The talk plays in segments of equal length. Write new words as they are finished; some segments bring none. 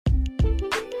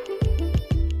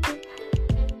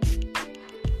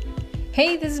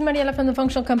Hey, this is Mariela from The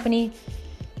Functional Company.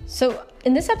 So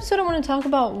in this episode, I want to talk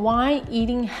about why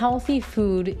eating healthy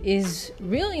food is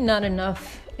really not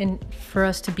enough for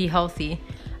us to be healthy.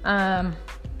 I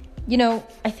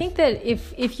think that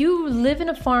if you live in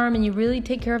a farm and you really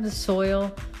take care of the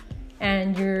soil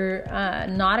and you're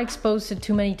not exposed to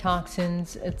too many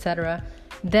toxins, etc.,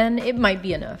 then it might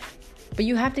be enough. But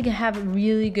you have to have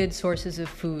really good sources of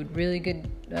food, really good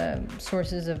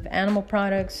sources of animal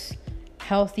products,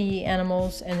 healthy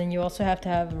animals, and then you also have to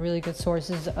have really good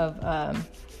sources of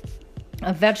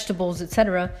vegetables,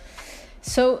 etc.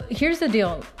 So here's the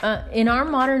deal. In our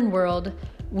modern world,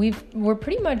 we're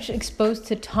pretty much exposed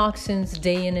to toxins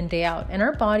day in and day out, and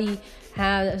our body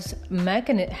has a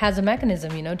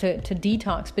mechanism, to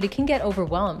detox, but it can get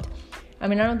overwhelmed. I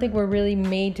don't think we're really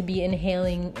made to be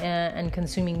inhaling and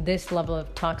consuming this level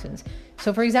of toxins.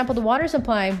 So, for example, the water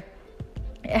supply,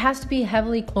 it has to be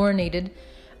heavily chlorinated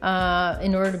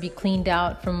in order to be cleaned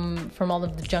out from all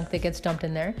of the junk that gets dumped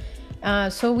in there.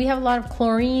 So we have a lot of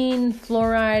chlorine,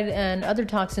 fluoride, and other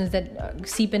toxins that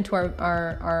seep into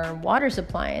our water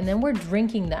supply, and then we're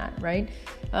drinking that, right?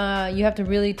 You have to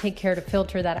really take care to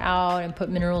filter that out and put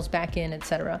minerals back in,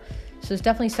 etc. So there's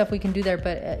definitely stuff we can do there,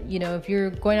 but if you're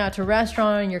going out to a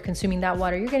restaurant and you're consuming that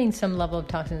water, you're getting some level of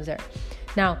toxins there.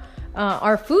 Now,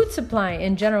 our food supply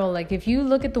in general, like if you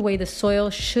look at the way the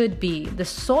soil should be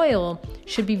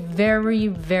very,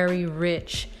 very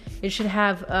rich. It should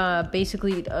have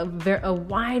basically a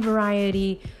wide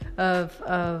variety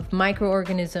of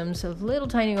microorganisms, of little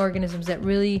tiny organisms that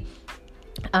really,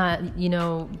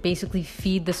 basically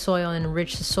feed the soil and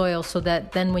enrich the soil, so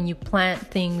that then when you plant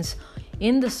things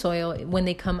in the soil, when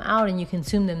they come out and you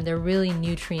consume them, they're really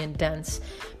nutrient dense.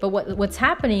 But what's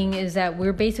happening is that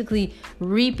we're basically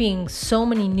reaping so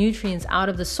many nutrients out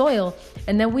of the soil,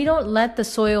 and then we don't let the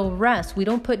soil rest. We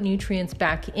don't put nutrients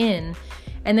back in,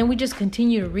 and then we just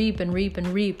continue to reap and reap and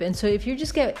reap. And so if you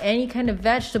just get any kind of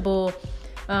vegetable,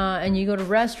 and you go to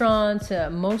restaurants,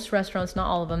 most restaurants, not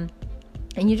all of them,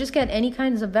 and you just get any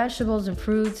kinds of vegetables and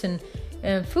fruits and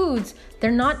foods,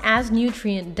 they're not as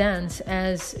nutrient dense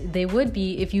as they would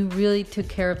be if you really took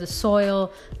care of the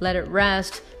soil, let it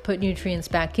rest, put nutrients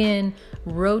back in,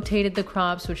 rotated the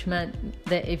crops, which meant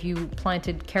that if you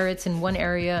planted carrots in one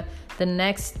area, the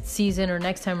next season or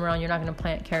next time around, you're not going to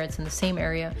plant carrots in the same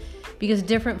area, because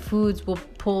different foods will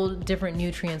pull different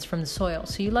nutrients from the soil.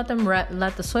 So you let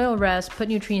the soil rest, put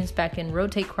nutrients back in,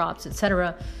 rotate crops,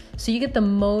 etc. So you get the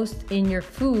most in your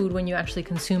food when you actually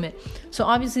consume it. So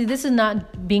obviously this is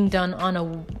not being done on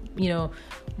a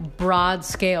broad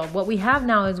scale. What we have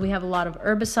now is we have a lot of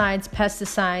herbicides,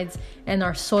 pesticides, and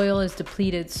our soil is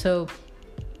depleted. So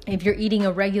if you're eating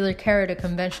a regular carrot, a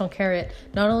conventional carrot,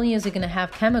 not only is it going to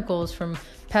have chemicals from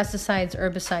pesticides,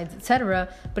 herbicides, etc.,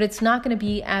 but it's not going to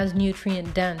be as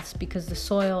nutrient dense because the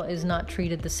soil is not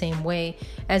treated the same way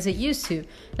as it used to.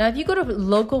 Now, if you go to a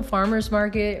local farmer's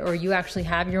market, or you actually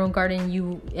have your own garden,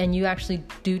 you actually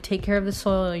do take care of the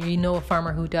soil, or you know a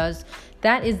farmer who does,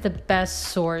 that is the best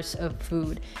source of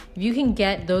food. If you can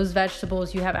get those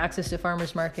vegetables, you have access to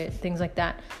farmer's market, things like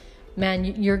that, man,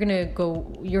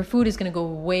 your food is gonna go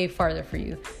way farther for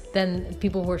you than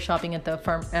people who are shopping at the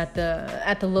farm, at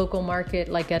the local market,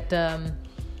 like at the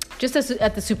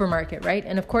supermarket, right?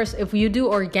 And of course, if you do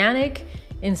organic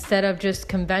instead of just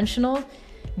conventional,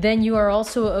 then you are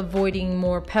also avoiding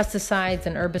more pesticides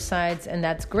and herbicides, and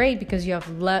that's great because you have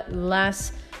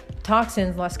less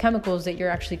toxins, less chemicals that you're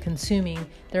actually consuming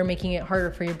that are making it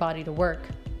harder for your body to work.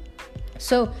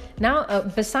 So now,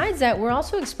 besides that, we're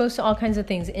also exposed to all kinds of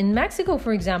things. In Mexico,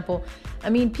 for example,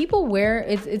 people wear,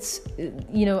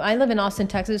 I live in Austin,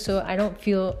 Texas, so I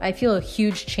feel a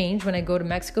huge change when I go to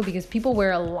Mexico, because people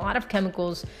wear a lot of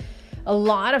chemicals, a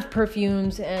lot of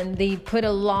perfumes, and they put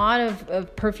a lot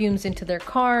of perfumes into their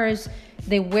cars.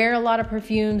 They wear a lot of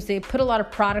perfumes. They put a lot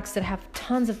of products that have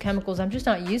tons of chemicals. I'm just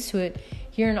not used to it.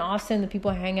 Here in Austin, the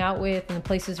people I hang out with and the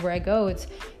places where I go,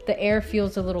 the air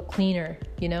feels a little cleaner,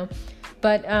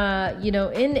 But,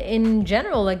 in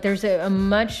general, like there's a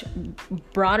much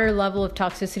broader level of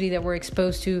toxicity that we're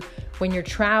exposed to when you're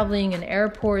traveling in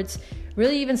airports.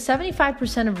 Really, even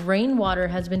 75% of rainwater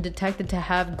has been detected to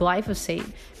have glyphosate.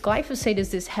 Glyphosate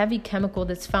is this heavy chemical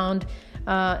that's found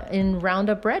in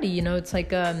Roundup Ready. It's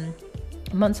like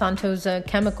Monsanto's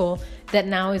chemical that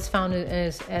now is found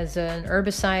as an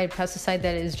herbicide, pesticide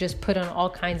that is just put on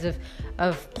all kinds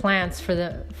of plants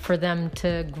for them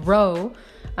to grow.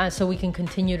 So we can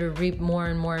continue to reap more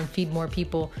and more and feed more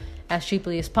people as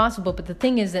cheaply as possible. But the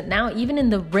thing is that now, even in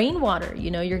the rainwater,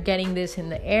 you're getting this in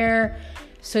the air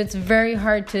So it's very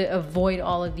hard to avoid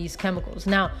all of these chemicals.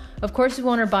 Now, of course, we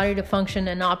want our body to function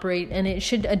and operate, and it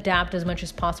should adapt as much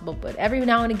as possible. But every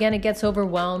now and again, it gets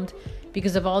overwhelmed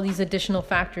because of all these additional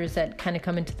factors that kind of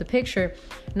come into the picture.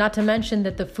 Not to mention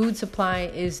that the food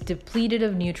supply is depleted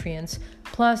of nutrients.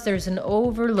 Plus, there's an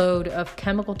overload of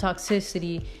chemical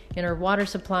toxicity in our water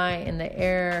supply, in the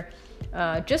air,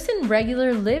 just in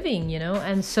regular living, you know?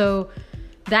 And so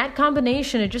that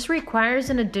combination, it just requires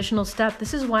an additional step.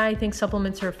 This is why I think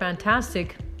supplements are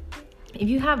fantastic. If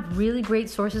you have really great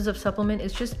sources of supplement,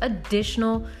 it's just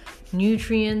additional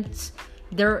nutrients.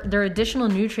 They're additional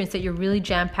nutrients that you're really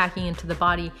jam-packing into the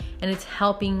body, and it's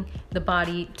helping the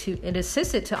body it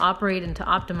assists it to operate and to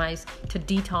optimize, to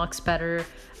detox better,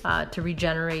 to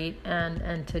regenerate,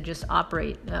 and to just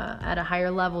operate at a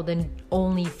higher level than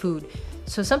only food.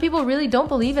 So some people really don't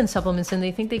believe in supplements and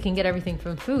they think they can get everything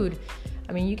from food.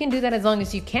 I mean, you can do that as long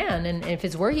as you can, and if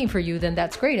it's working for you, then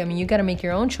that's great. I mean, you got to make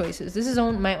your own choices. This is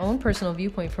my own personal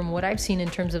viewpoint from what I've seen in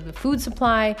terms of the food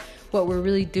supply, what we're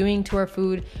really doing to our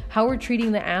food, how we're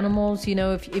treating the animals. You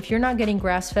know, if you're not getting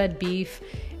grass-fed beef,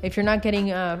 if you're not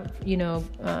getting,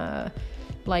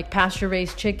 like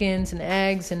pasture-raised chickens and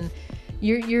eggs, and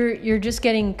you're just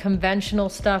getting conventional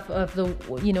stuff of the,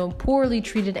 you know, poorly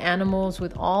treated animals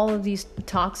with all of these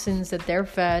toxins that they're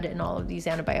fed and all of these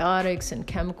antibiotics and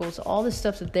chemicals, all the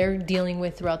stuff that they're dealing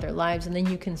with throughout their lives, and then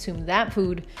you consume that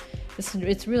food.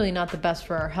 It's really not the best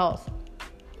for our health.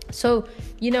 So,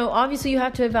 you know, obviously you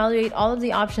have to evaluate all of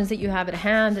the options that you have at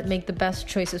hand, make the best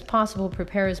choices possible,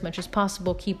 prepare as much as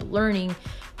possible, keep learning.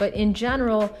 But in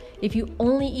general, if you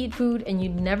only eat food and you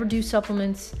never do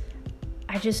supplements,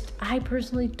 I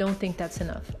personally don't think that's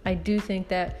enough. I do think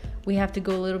that we have to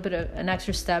go a little bit of an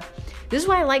extra step. This is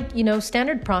why I like, you know,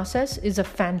 Standard Process is a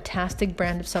fantastic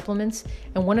brand of supplements.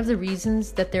 And one of the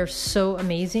reasons that they're so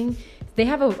amazing, they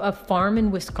have a farm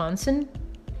in Wisconsin,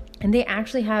 and they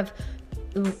actually have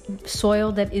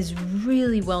soil that is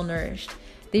really well nourished.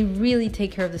 They really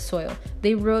take care of the soil.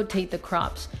 They rotate the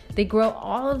crops. They grow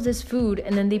all of this food,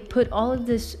 and then they put all of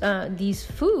these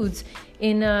foods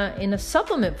in a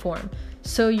supplement form.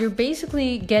 So you're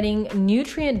basically getting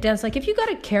nutrient dense. Like if you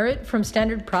got a carrot from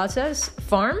Standard Process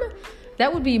Farm,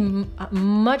 that would be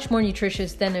much more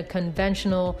nutritious than a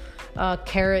conventional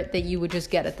carrot that you would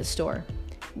just get at the store.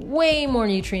 Way more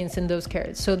nutrients in those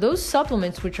carrots. So those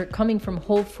supplements, which are coming from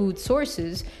whole food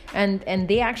sources, and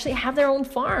they actually have their own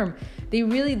farm. They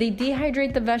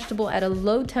dehydrate the vegetable at a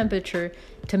low temperature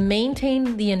to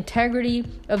maintain the integrity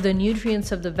of the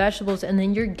nutrients of the vegetables, and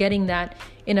then you're getting that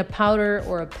in a powder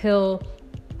or a pill.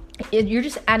 You're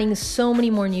just adding so many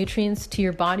more nutrients to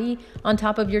your body on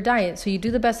top of your diet. So you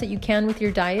do the best that you can with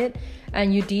your diet,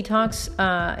 and you detox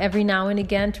every now and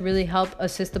again to really help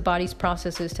assist the body's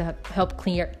processes to help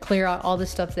clear out all the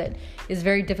stuff that is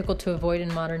very difficult to avoid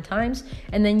in modern times.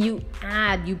 And then you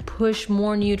push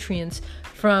more nutrients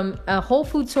from a whole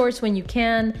food source when you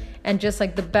can, and just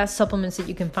like the best supplements that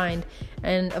you can find.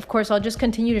 And of course, I'll just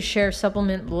continue to share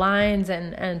supplement lines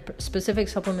and specific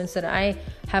supplements that I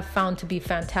have found to be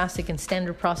fantastic, and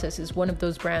Standard Process is one of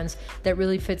those brands that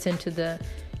really fits into the,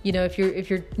 you know, if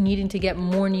you're needing to get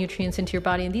more nutrients into your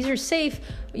body. And these are safe,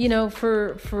 you know,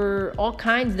 for all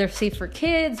kinds. They're safe for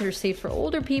kids, they're safe for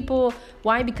older people.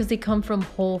 Why? Because they come from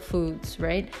whole foods,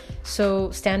 right? So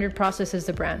Standard Process is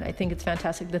the brand. I think it's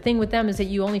fantastic. The thing with them is that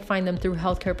you only find them through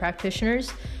healthcare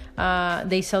practitioners.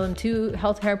 They sell them to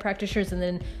healthcare practitioners, and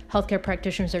then healthcare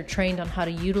practitioners are trained on how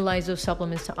to utilize those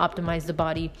supplements to optimize the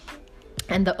body.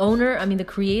 And the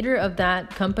creator of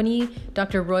that company,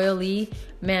 Dr. Royal Lee,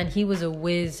 man, he was a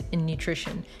whiz in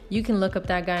nutrition. You can look up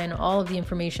that guy, and all of the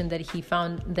information that he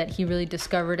found, that he really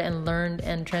discovered and learned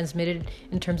and transmitted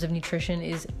in terms of nutrition,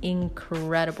 is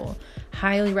incredible.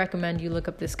 Highly recommend you look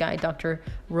up this guy, Dr.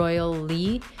 Royal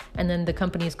Lee. And then the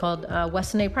company is called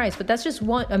Weston A. Price. But that's just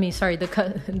one.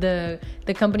 The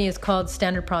company is called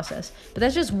Standard Process. But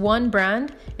that's just one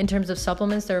brand in terms of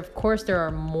supplements. There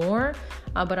are more.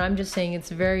 But I'm just saying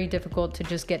it's very difficult to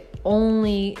just get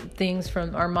only things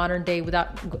from our modern day without.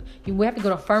 We have to go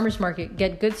to a farmer's market,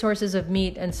 get good sources of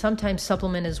meat, and sometimes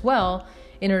supplement as well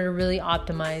in order to really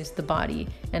optimize the body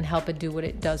and help it do what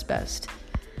it does best.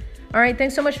 All right,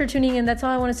 thanks so much for tuning in. That's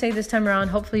all I want to say this time around.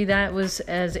 Hopefully that was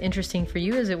as interesting for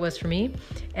you as it was for me.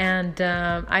 And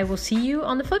I will see you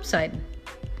on the flip side.